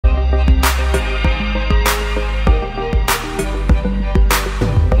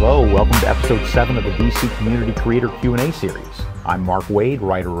welcome to episode 7 of the DC Community Creator Q&A series. I'm Mark Waid,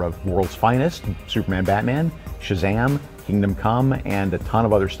 writer of World's Finest, Superman, Batman, Shazam, Kingdom Come, and a ton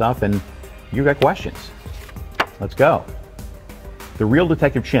of other stuff, and you got questions. Let's go. The Real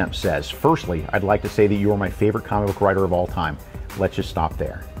Detective Chimp says, firstly, I'd like to say that you are my favorite comic book writer of all time. Let's just stop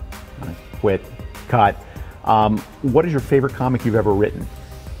there. Quit. Cut. What is your favorite comic you've ever written?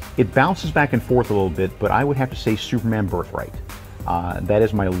 It bounces back and forth a little bit, but I would have to say Superman Birthright. That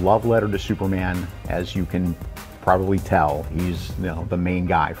is my love letter to Superman, as you can probably tell. He's the main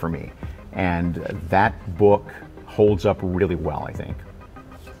guy for me. And that book holds up really well, I think.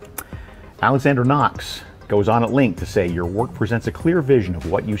 Alexander Knox goes on at length to say, your work presents a clear vision of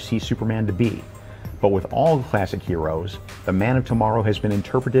what you see Superman to be. But with all the classic heroes, the Man of Tomorrow has been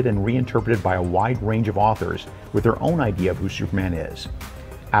interpreted and reinterpreted by a wide range of authors with their own idea of who Superman is.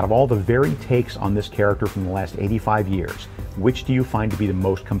 Out of all the varied takes on this character from the last 85 years, which do you find to be the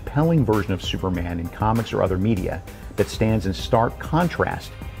most compelling version of Superman in comics or other media that stands in stark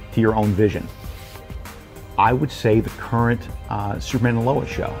contrast to your own vision? I would say the current Superman and Lois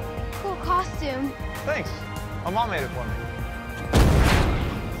show. Cool costume. Thanks. My mom made it for me.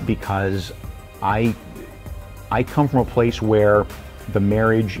 Because I come from a place where the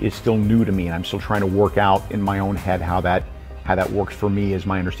marriage is still new to me, and I'm still trying to work out in my own head how that works for me as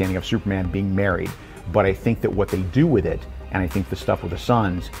my understanding of Superman being married. But I think that what they do with it, and I think the stuff with the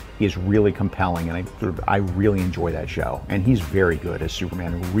sons, is really compelling, and I really enjoy that show. And he's very good as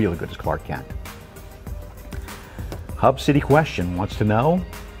Superman and really good as Clark Kent. Hub City Question wants to know,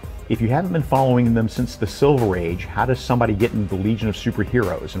 if you haven't been following them since the Silver Age, how does somebody get into the Legion of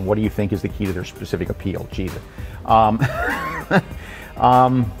Superheroes, and what do you think is the key to their specific appeal? Jesus.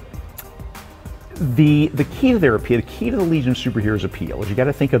 The key to their appeal, the key to the Legion of Superheroes appeal, is you got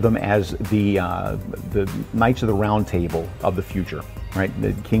to think of them as the Knights of the Round Table of the future, right?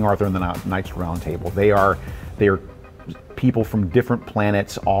 The King Arthur and the Knights of the Round Table. They are people from different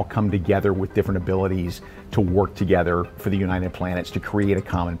planets all come together with different abilities to work together for the United Planets to create a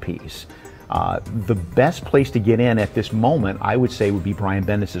common peace. The best place to get in at this moment, I would say, would be Brian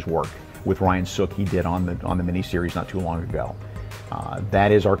Bendis' work with Ryan Sook he did on the miniseries not too long ago.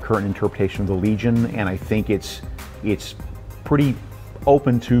 That is our current interpretation of the Legion, and I think it's pretty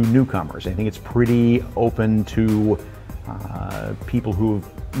open to newcomers. I think it's pretty open to people who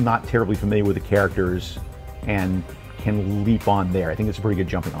are not terribly familiar with the characters and can leap on there. I think it's a pretty good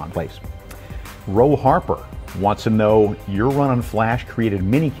jumping on place. Ro Harper wants to know, your run on Flash created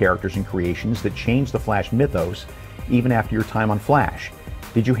many characters and creations that changed the Flash mythos even after your time on Flash.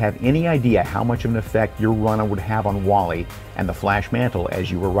 Did you have any idea how much of an effect your run would have on Wally and the Flash Mantle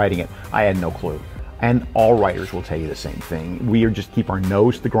as you were writing it? I had no clue. And all writers will tell you the same thing. We just keep our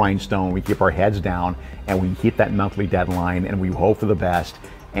nose to the grindstone, we keep our heads down, and we hit that monthly deadline, and we hope for the best.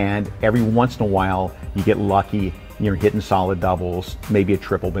 And every once in a while, you get lucky, you're hitting solid doubles, maybe a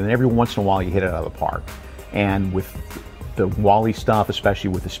triple, but then every once in a while you hit it out of the park. And with the Wally stuff, especially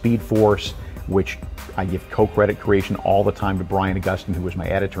with the Speed Force, which I give co-credit creation all the time to Brian Augustine, who was my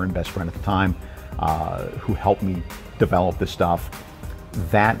editor and best friend at the time, who helped me develop this stuff.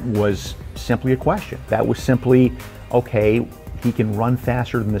 That was simply a question. That was simply, okay, he can run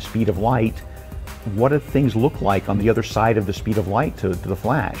faster than the speed of light. What do things look like on the other side of the speed of light to the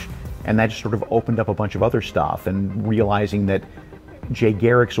Flash? And that just sort of opened up a bunch of other stuff, and realizing that Jay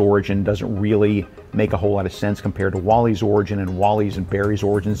Garrick's origin doesn't really make a whole lot of sense compared to Wally's origin, and Wally's and Barry's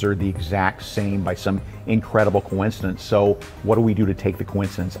origins are the exact same by some incredible coincidence. So what do we do to take the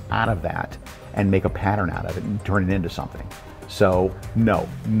coincidence out of that and make a pattern out of it and turn it into something? So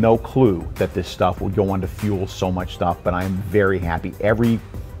no clue that this stuff would go on to fuel so much stuff, but I'm very happy. Every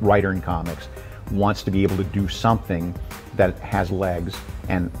writer in comics wants to be able to do something that has legs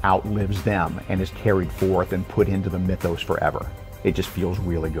and outlives them and is carried forth and put into the mythos forever. It just feels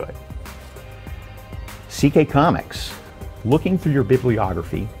really good. CK Comics. Looking through your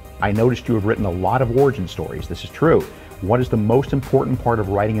bibliography, I noticed you have written a lot of origin stories. This is true. What is the most important part of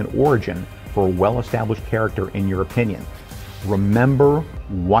writing an origin for a well-established character in your opinion? Remember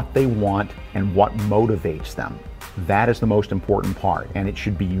what they want and what motivates them. That is the most important part, and it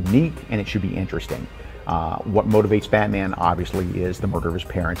should be unique and it should be interesting. What motivates Batman, obviously, is the murder of his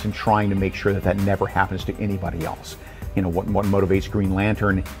parents and trying to make sure that that never happens to anybody else. You know, what motivates Green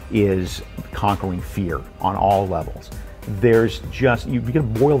Lantern is conquering fear on all levels. There's just, you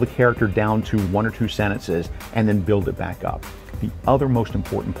can boil the character down to one or two sentences and then build it back up. The other most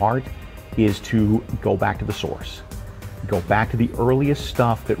important part is to go back to the source. Go back to the earliest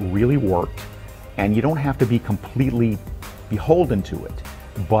stuff that really worked, and you don't have to be completely beholden to it,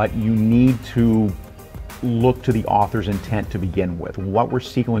 but you need to look to the author's intent to begin with. What were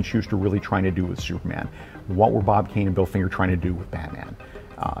Siegel and Schuster really trying to do with Superman? What were Bob Kane and Bill Finger trying to do with Batman?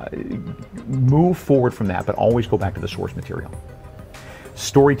 Move forward from that, but always go back to the source material.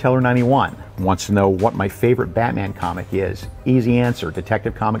 Storyteller 91 wants to know what my favorite Batman comic is. Easy answer,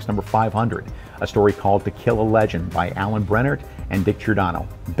 Detective Comics number 500, a story called To Kill a Legend by Alan Brennert and Dick Giordano.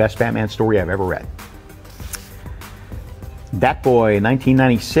 Best Batman story I've ever read. That Boy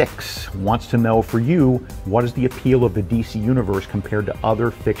 1996 wants to know, for you, what is the appeal of the DC universe compared to other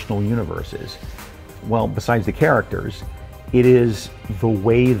fictional universes? Well, besides the characters, it is the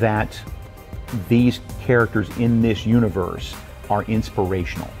way that these characters in this universe are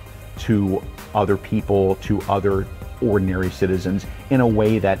inspirational to other people, to other ordinary citizens, in a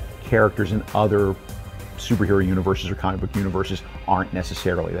way that characters in other superhero universes or comic book universes aren't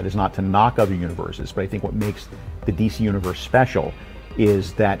necessarily. That is not to knock other universes, but I think what makes the DC universe special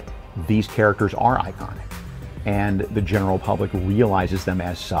is that these characters are iconic and the general public realizes them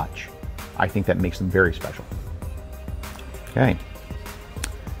as such. I think that makes them very special. Okay.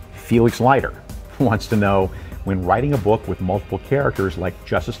 Felix Leiter wants to know, when writing a book with multiple characters like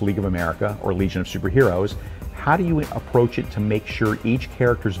Justice League of America or Legion of Superheroes, how do you approach it to make sure each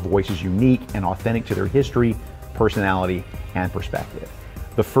character's voice is unique and authentic to their history, personality, and perspective?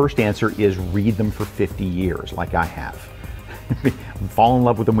 The first answer is read them for 50 years, like I have. Fall in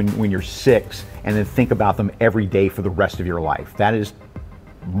love with them when you're 6, and then think about them every day for the rest of your life. That is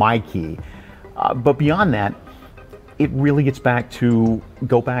my key. But beyond that, it really gets back to,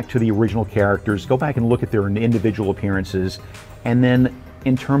 go back to the original characters, go back and look at their individual appearances, and then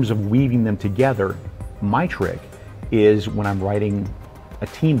in terms of weaving them together, my trick is when I'm writing a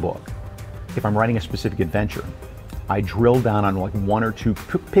team book, if I'm writing a specific adventure, I drill down on like one or two,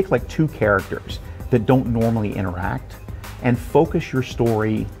 pick like 2 characters that don't normally interact, and focus your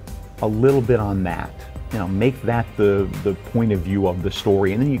story a little bit on that. You know, make that the point of view of the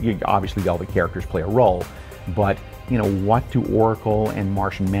story, and then you obviously all the characters play a role, but you know, what do Oracle and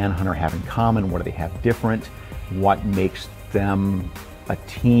Martian Manhunter have in common? What do they have different? What makes them a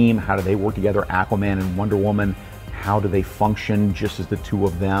team? How do they work together? Aquaman and Wonder Woman, how do they function just as the 2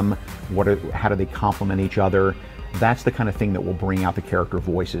 of them? How do they complement each other? That's the kind of thing that will bring out the character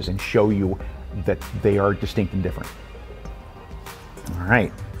voices and show you that they are distinct and different. All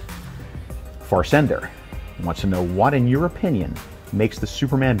right. Farsender wants to know, what, in your opinion, makes the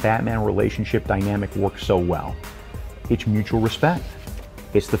Superman-Batman relationship dynamic work so well? It's mutual respect.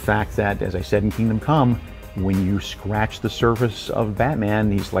 It's the fact that, as I said in Kingdom Come, when you scratch the surface of Batman,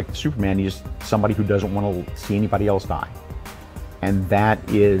 he's like Superman, he's somebody who doesn't want to see anybody else die. And that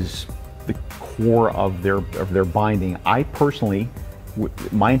is the core of their binding. I personally,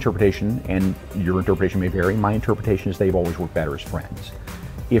 my interpretation, and your interpretation may vary, my interpretation is they've always worked better as friends.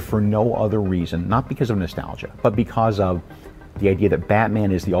 If for no other reason, not because of nostalgia, but because of the idea that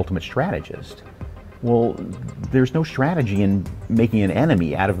Batman is the ultimate strategist. Well, there's no strategy in making an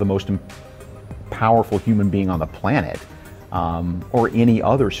enemy out of the most powerful human being on the planet, or any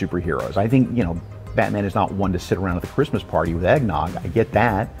other superheroes. I think, you know, Batman is not one to sit around at the Christmas party with eggnog. I get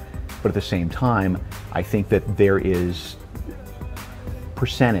that, but at the same time, I think that there is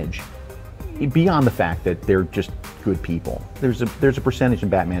percentage, beyond the fact that they're just good people. There's a percentage in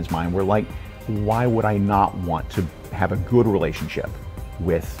Batman's mind where, like, why would I not want to have a good relationship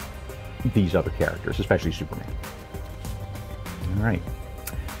with these other characters, especially Superman? All right.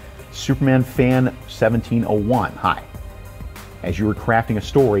 Superman Fan 1701, hi. As you were crafting a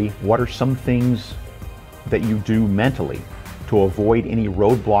story, what are some things that you do mentally to avoid any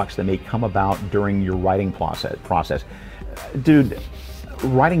roadblocks that may come about during your writing process? Dude,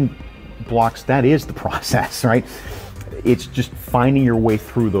 writing blocks, that is the process, right? It's just finding your way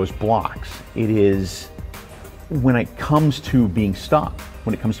through those blocks. It is, when it comes to being stuck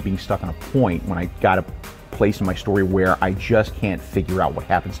on a point, when I got a place in my story where I just can't figure out what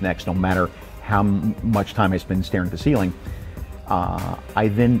happens next, no matter how much time I spend staring at the ceiling,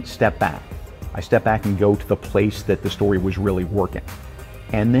 I then step back. I step back and go to the place that the story was really working,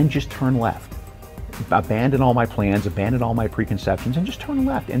 and then just turn left. Abandon all my plans, abandon all my preconceptions, and just turn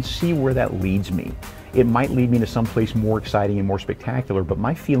left and see where that leads me. It might lead me to someplace more exciting and more spectacular, but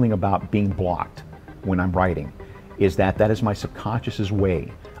my feeling about being blocked when I'm writing is that that is my subconscious's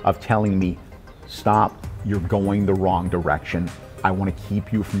way of telling me, stop, you're going the wrong direction. I want to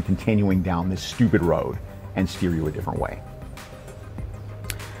keep you from continuing down this stupid road and steer you a different way.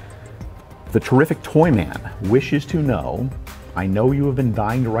 The Terrific Toy Man wishes to know, I know you have been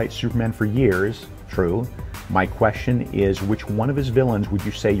dying to write Superman for years, true. My question is, which one of his villains would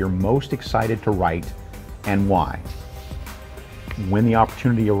you say you're most excited to write, and why? When the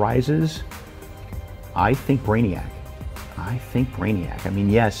opportunity arises, I think Brainiac. I think Brainiac. I mean,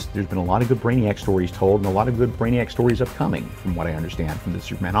 yes, there's been a lot of good Brainiac stories told and a lot of good Brainiac stories upcoming, from what I understand from the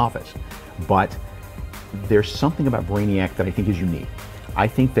Superman office. But there's something about Brainiac that I think is unique. I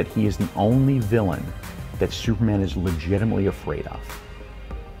think that he is the only villain that Superman is legitimately afraid of.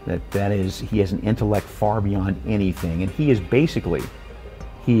 That is, he has an intellect far beyond anything, and he is basically,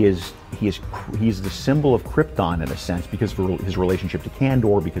 he is the symbol of Krypton in a sense, because of his relationship to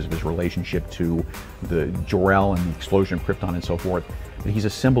Kandor, because of his relationship to the Jor-El and the explosion of Krypton and so forth. But he's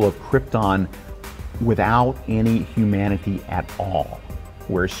a symbol of Krypton without any humanity at all,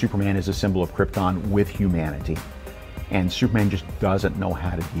 whereas Superman is a symbol of Krypton with humanity. And Superman just doesn't know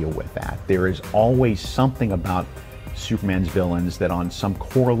how to deal with that. There is always something about Superman's villains that on some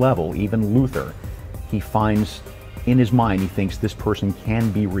core level, even Luthor, he finds in his mind, he thinks this person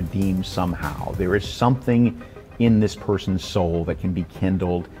can be redeemed somehow. There is something in this person's soul that can be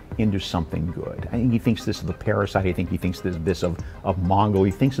kindled into something good. I think he thinks this of the Parasite. I think he thinks this of Mongol.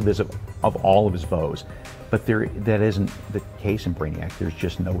 He thinks of this of all of his foes. But that isn't the case in Brainiac. There's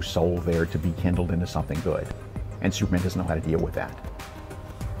just no soul there to be kindled into something good. And Superman doesn't know how to deal with that.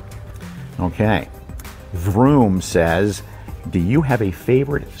 Okay. Vroom says, do you have a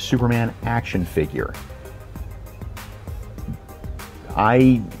favorite Superman action figure?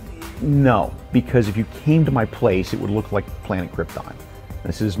 No, because if you came to my place, it would look like Planet Krypton.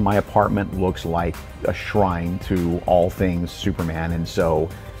 This is, my apartment looks like a shrine to all things Superman, and so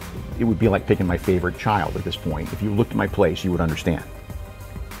it would be like picking my favorite child at this point. If you looked at my place, you would understand.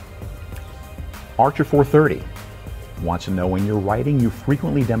 Archer 430 wants to know, in your writing, you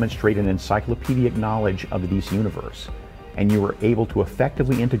frequently demonstrate an encyclopedic knowledge of the DC Universe, and you are able to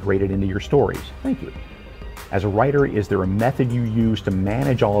effectively integrate it into your stories. Thank you. As a writer, is there a method you use to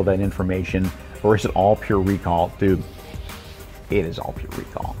manage all of that information, or is it all pure recall? Dude, it is all pure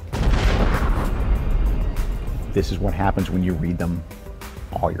recall. This is what happens when you read them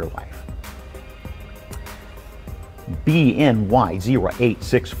all your life.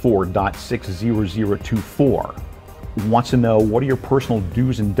 BNY0864.60024 wants to know, what are your personal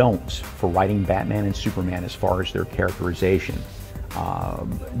do's and don'ts for writing Batman and Superman as far as their characterization?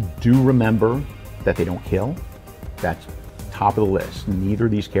 Do remember that they don't kill. That's top of the list. Neither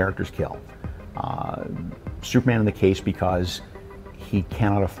of these characters kill. Superman in the case because he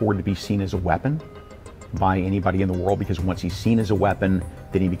cannot afford to be seen as a weapon by anybody in the world, because once he's seen as a weapon,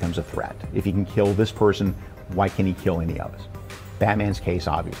 then he becomes a threat. If he can kill this person, why can't he kill any of us? Batman's case,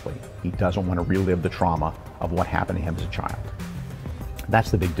 obviously, he doesn't want to relive the trauma of what happened to him as a child. That's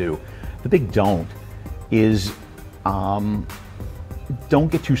the big do. The big don't is, don't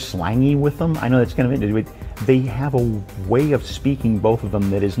get too slangy with them. I know that's kind of it. They have a way of speaking, both of them,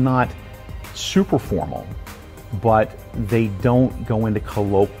 that is not super formal, but they don't go into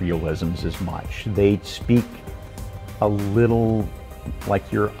colloquialisms as much. They speak a little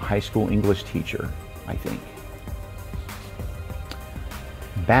like your high school English teacher, I think.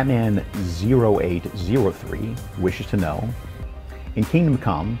 Batman 0803 wishes to know, in Kingdom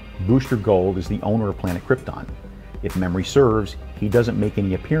Come, Booster Gold is the owner of Planet Krypton. If memory serves, he doesn't make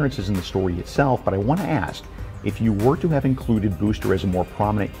any appearances in the story itself, but I want to ask, if you were to have included Booster as a more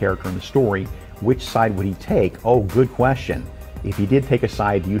prominent character in the story, which side would he take? Oh, good question. If he did take a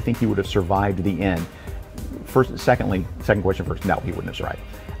side, do you think he would have survived to the end? Second question first, no, he wouldn't have survived.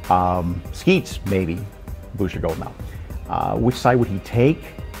 Skeets, maybe. Booster Gold, no. Which side would he take?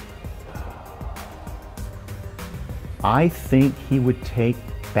 I think he would take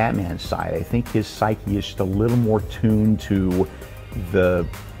Batman's side. I think his psyche is just a little more tuned to the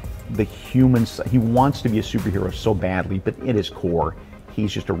human side. He wants to be a superhero so badly, but at his core,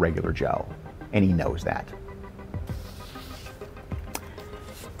 he's just a regular Joe, and he knows that.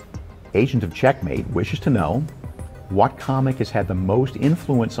 Agent of Checkmate wishes to know, what comic has had the most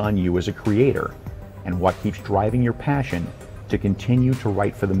influence on you as a creator, and what keeps driving your passion to continue to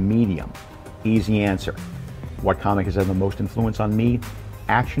write for the medium? Easy answer. What comic has had the most influence on me?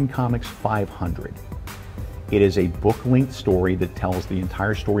 Action Comics 500. It is a book-length story that tells the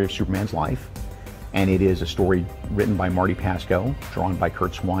entire story of Superman's life, and it is a story written by Marty Pasco, drawn by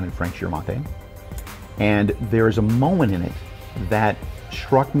Kurt Swan and Frank Girmante. And there is a moment in it that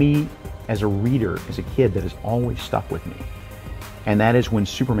struck me as a reader, as a kid, that has always stuck with me. And that is when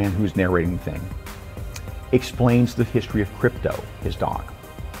Superman, who's narrating the thing, explains the history of Crypto, his dog.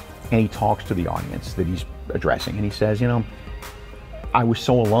 And he talks to the audience that he's addressing, and he says, you know, I was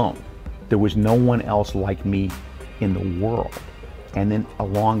so alone. There was no one else like me in the world. And then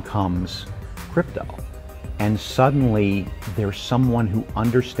along comes Crypto. And suddenly there's someone who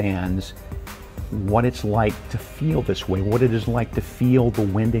understands what it's like to feel this way, what it is like to feel the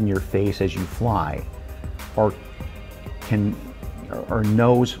wind in your face as you fly. or can or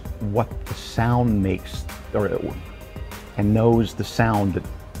knows what the sound makes, and knows the sound that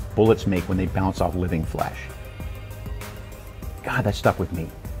bullets make when they bounce off living flesh. God, that stuck with me.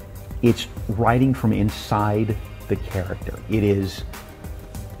 It's writing from inside the character. It is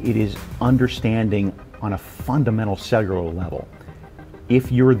understanding on a fundamental cellular level.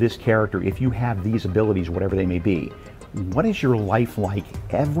 If you're this character, if you have these abilities, whatever they may be, what is your life like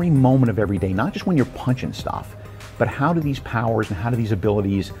every moment of every day? Not just when you're punching stuff, but how do these powers and how do these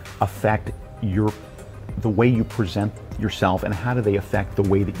abilities affect the way you present yourself, and how do they affect the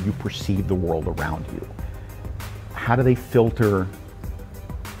way that you perceive the world around you? How do they filter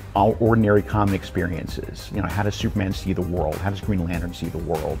all ordinary common experiences? You know, how does Superman see the world? How does Green Lantern see the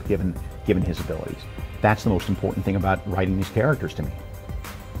world, given his abilities? That's the most important thing about writing these characters to me.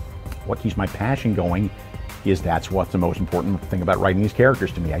 What keeps my passion going is that's what's the most important thing about writing these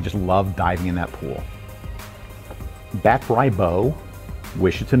characters to me. I just love diving in that pool. Bat Bo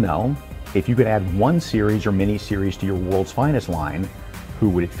wishes to know, if you could add one series or mini-series to your World's Finest line, who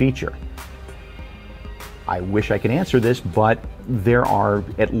would it feature? I wish I could answer this, but there are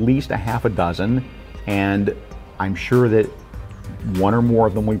at least a half a dozen, and I'm sure that one or more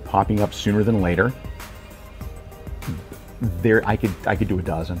of them will be popping up sooner than later. I could do a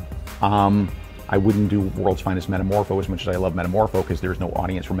dozen. I wouldn't do World's Finest Metamorpho as much as I love Metamorpho, because there's no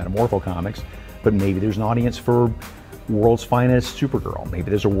audience for Metamorpho comics, but maybe there's an audience for World's Finest Supergirl. Maybe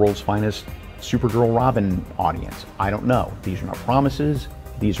there's a World's Finest Supergirl Robin audience. I don't know. These are not promises.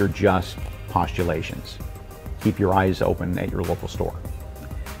 These are just postulations. Keep your eyes open at your local store.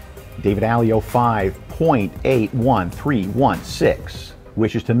 David Alio 5.81316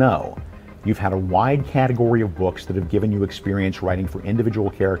 wishes to know, you've had a wide category of books that have given you experience writing for individual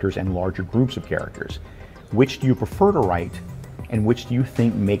characters and larger groups of characters. Which do you prefer to write, and which do you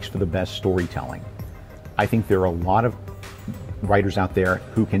think makes for the best storytelling? I think there are a lot of writers out there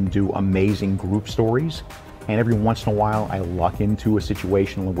who can do amazing group stories, and every once in a while I luck into a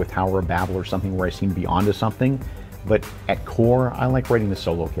situation with Tower of Babel or something where I seem to be onto something, but at core I like writing the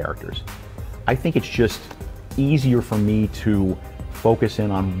solo characters. I think it's just easier for me to focus in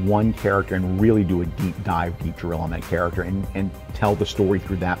on one character and really do a deep dive, deep drill on that character and tell the story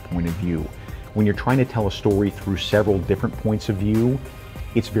through that point of view. When you're trying to tell a story through several different points of view,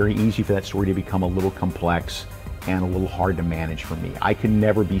 it's very easy for that story to become a little complex and a little hard to manage for me. I can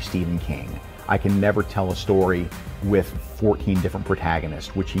never be Stephen King. I can never tell a story with 14 different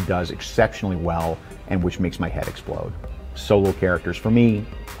protagonists, which he does exceptionally well and which makes my head explode. Solo characters, for me,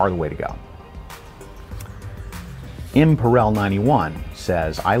 are the way to go. Imperel91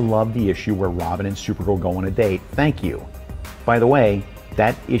 says, I love the issue where Robin and Supergirl go on a date. Thank you. By the way,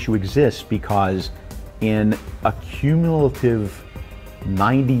 that issue exists because in a cumulative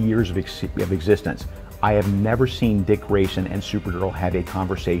 90 years of existence, I have never seen Dick Grayson and Supergirl have a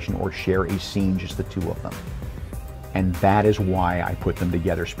conversation or share a scene, just the two of them. And that is why I put them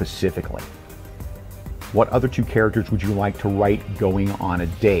together specifically. What other two characters would you like to write going on a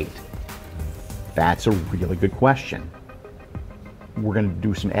date? That's a really good question. We're going to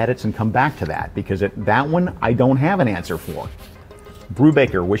do some edits and come back to that, because that one I don't have an answer for.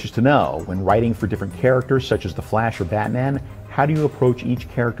 Brubaker wishes to know, when writing for different characters such as the Flash or Batman, how do you approach each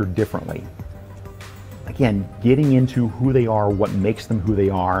character differently? Again, getting into who they are, what makes them who they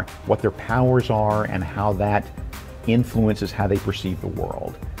are, what their powers are, and how that influences how they perceive the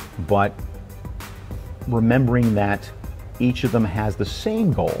world. But remembering that each of them has the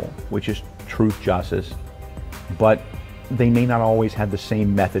same goal, which is truth, justice, but they may not always have the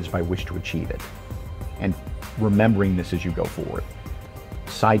same methods by which to achieve it. And remembering this as you go forward.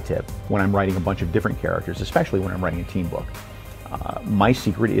 Side tip, when I'm writing a bunch of different characters, especially when I'm writing a team book, my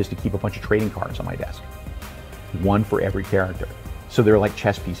secret is to keep a bunch of trading cards on my desk. One for every character. So they're like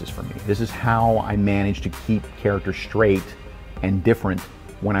chess pieces for me. This is how I manage to keep characters straight and different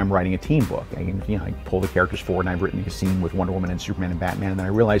when I'm writing a team book. I pull the characters forward, and I've written a scene with Wonder Woman and Superman and Batman, and then I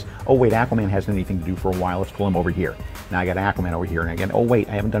realize, oh wait, Aquaman hasn't anything to do for a while, let's pull him over here. Now I got Aquaman over here, and again, oh wait,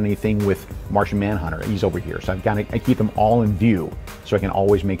 I haven't done anything with Martian Manhunter, he's over here. So I keep them all in view, so I can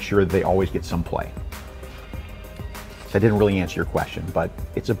always make sure that they always get some play. That didn't really answer your question, but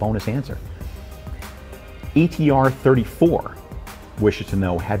it's a bonus answer. ETR34 wishes to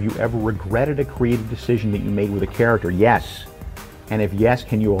know, have you ever regretted a creative decision that you made with a character? Yes. And if yes,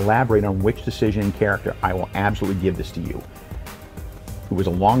 can you elaborate on which decision and character? I will absolutely give this to you. It was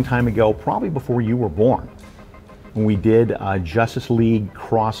a long time ago, probably before you were born, when we did a Justice League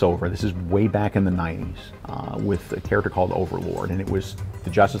crossover. This is way back in the 90s with a character called Overlord. And it was the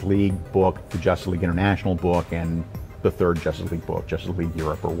Justice League book, the Justice League International book, and the third Justice League book, Justice League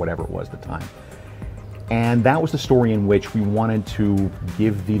Europe, or whatever it was at the time. And that was the story in which we wanted to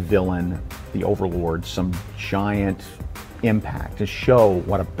give the villain, the Overlord, some giant impact to show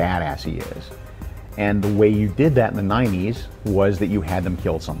what a badass he is. And the way you did that in the 90s was that you had them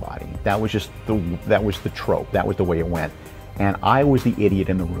kill somebody. That was just that was the trope. That was the way it went. And I was the idiot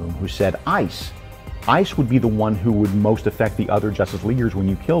in the room who said, Ice. Ice would be the one who would most affect the other Justice Leaguers when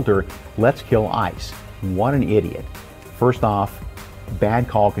you killed her. Let's kill Ice. What an idiot. First off, bad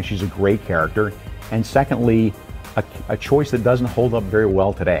call because she's a great character. And secondly, a choice that doesn't hold up very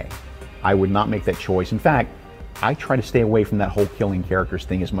well today. I would not make that choice. In fact, I try to stay away from that whole killing characters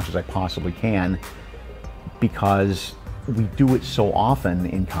thing as much as I possibly can, because we do it so often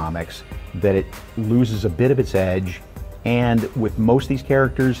in comics that it loses a bit of its edge. And with most of these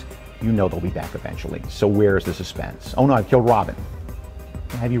characters, you know they'll be back eventually. So where's the suspense? Oh no, I've killed Robin.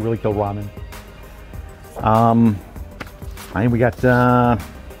 Have you really killed Robin? I think we got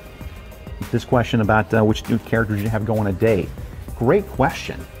this question about which new characters you have go on a date. Great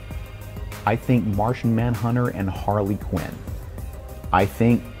question. I think Martian Manhunter and Harley Quinn. I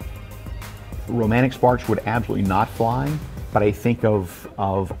think romantic sparks would absolutely not fly, but I think of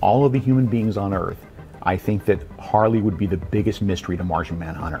all of the human beings on Earth, I think that Harley would be the biggest mystery to Martian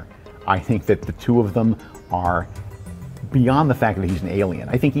Manhunter. I think that the two of them are beyond the fact that he's an alien.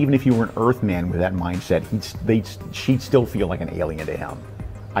 I think even if you were an Earthman with that mindset, she'd still feel like an alien to him.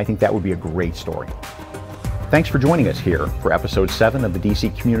 I think that would be a great story. Thanks for joining us here for episode 7 of the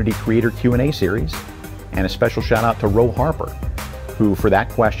DC Community Creator Q&A series, and a special shout out to Ro Harper, who for that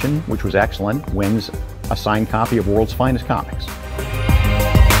question, which was excellent, wins a signed copy of World's Finest Comics.